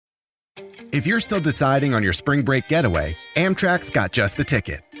If you're still deciding on your spring break getaway, Amtrak's got just the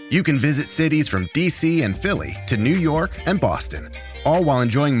ticket. You can visit cities from D.C. and Philly to New York and Boston, all while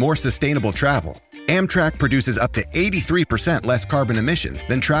enjoying more sustainable travel. Amtrak produces up to 83% less carbon emissions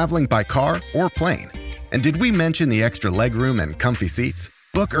than traveling by car or plane. And did we mention the extra legroom and comfy seats?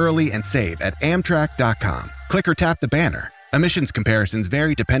 Book early and save at Amtrak.com. Click or tap the banner. Emissions comparisons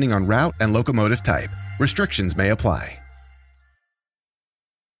vary depending on route and locomotive type. Restrictions may apply.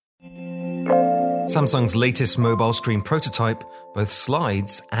 Samsung's latest mobile screen prototype both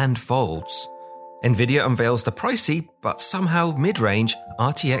slides and folds. Nvidia unveils the pricey but somehow mid-range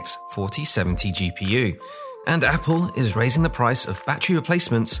RTX 4070 GPU. And Apple is raising the price of battery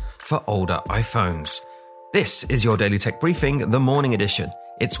replacements for older iPhones. This is your Daily Tech Briefing, the morning edition.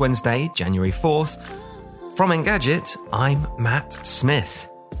 It's Wednesday, January 4th. From Engadget, I'm Matt Smith.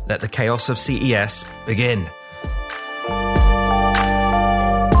 Let the chaos of CES begin.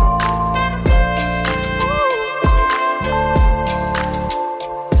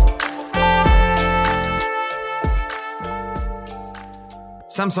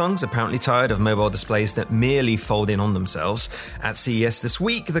 Samsung's apparently tired of mobile displays that merely fold in on themselves. At CES this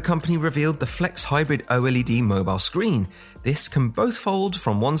week, the company revealed the Flex Hybrid OLED mobile screen. This can both fold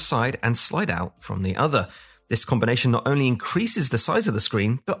from one side and slide out from the other. This combination not only increases the size of the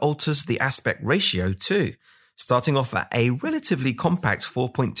screen, but alters the aspect ratio too. Starting off at a relatively compact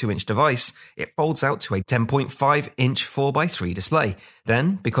 4.2-inch device, it folds out to a 10.5-inch 4x3 display.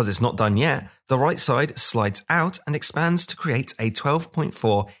 Then, because it's not done yet, the right side slides out and expands to create a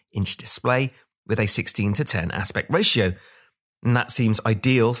 12.4-inch display with a 16:10 aspect ratio. And that seems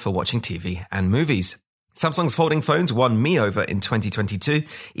ideal for watching TV and movies. Samsung's folding phones won me over in 2022,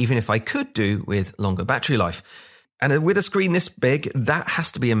 even if I could do with longer battery life. And with a screen this big, that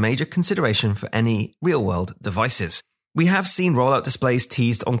has to be a major consideration for any real-world devices. We have seen rollout displays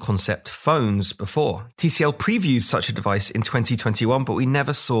teased on concept phones before. TCL previewed such a device in 2021, but we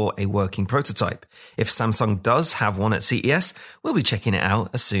never saw a working prototype. If Samsung does have one at CES, we'll be checking it out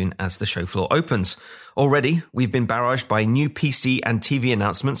as soon as the show floor opens. Already, we've been barraged by new PC and TV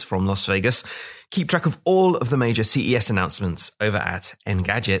announcements from Las Vegas. Keep track of all of the major CES announcements over at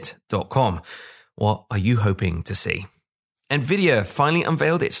Engadget.com. What are you hoping to see? Nvidia finally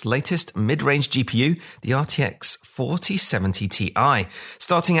unveiled its latest mid-range GPU, the RTX 4070 Ti.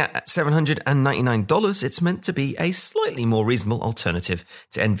 Starting at $799, it's meant to be a slightly more reasonable alternative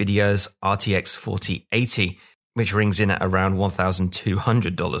to Nvidia's RTX 4080, which rings in at around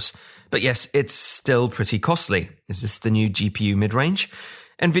 $1,200. But yes, it's still pretty costly. Is this the new GPU mid-range?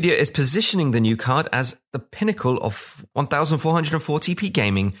 Nvidia is positioning the new card as the pinnacle of 1440p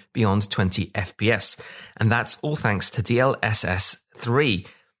gaming beyond 20 FPS. And that's all thanks to DLSS 3.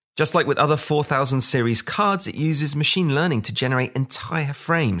 Just like with other 4000 series cards, it uses machine learning to generate entire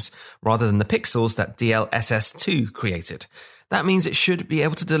frames, rather than the pixels that DLSS 2 created. That means it should be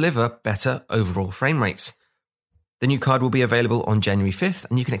able to deliver better overall frame rates. The new card will be available on January 5th,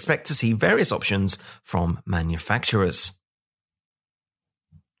 and you can expect to see various options from manufacturers.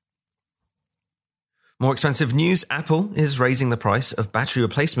 More expensive news, Apple is raising the price of battery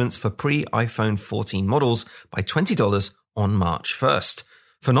replacements for pre-iPhone 14 models by $20 on March 1st.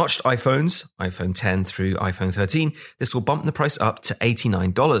 For notched iPhones, iPhone 10 through iPhone 13, this will bump the price up to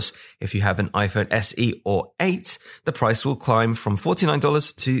 $89. If you have an iPhone SE or 8, the price will climb from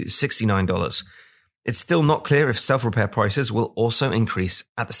 $49 to $69. It's still not clear if self-repair prices will also increase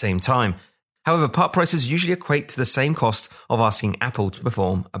at the same time. However, part prices usually equate to the same cost of asking Apple to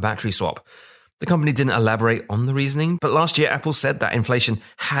perform a battery swap. The company didn't elaborate on the reasoning, but last year Apple said that inflation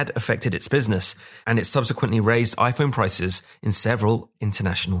had affected its business, and it subsequently raised iPhone prices in several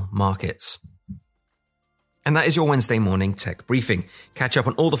international markets. And that is your Wednesday morning tech briefing. Catch up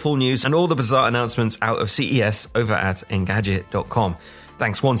on all the full news and all the bizarre announcements out of CES over at Engadget.com.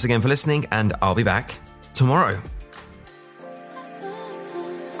 Thanks once again for listening, and I'll be back tomorrow.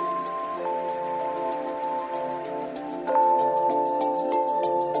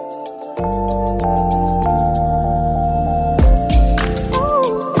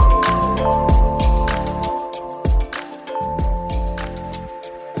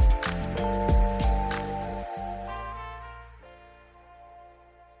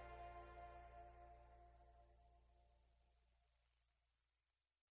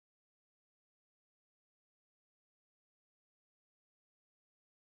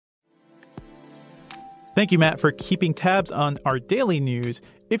 Thank you, Matt, for keeping tabs on our daily news.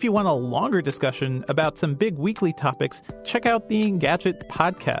 If you want a longer discussion about some big weekly topics, check out the Engadget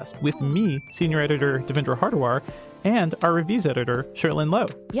podcast with me, Senior Editor Devendra Hardawar, and our reviews editor, Sherlyn Lowe.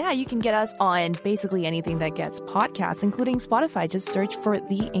 Yeah, you can get us on basically anything that gets podcasts, including Spotify. Just search for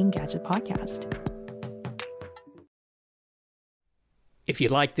the Engadget Podcast. If you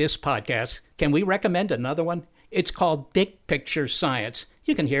like this podcast, can we recommend another one? It's called Big Picture Science.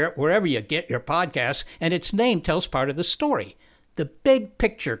 You can hear it wherever you get your podcasts, and its name tells part of the story. The big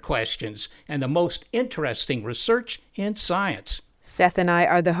picture questions and the most interesting research in science. Seth and I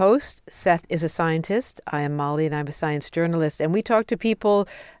are the hosts. Seth is a scientist. I am Molly, and I'm a science journalist. And we talk to people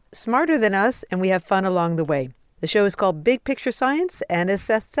smarter than us, and we have fun along the way. The show is called Big Picture Science, and as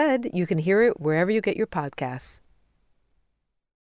Seth said, you can hear it wherever you get your podcasts.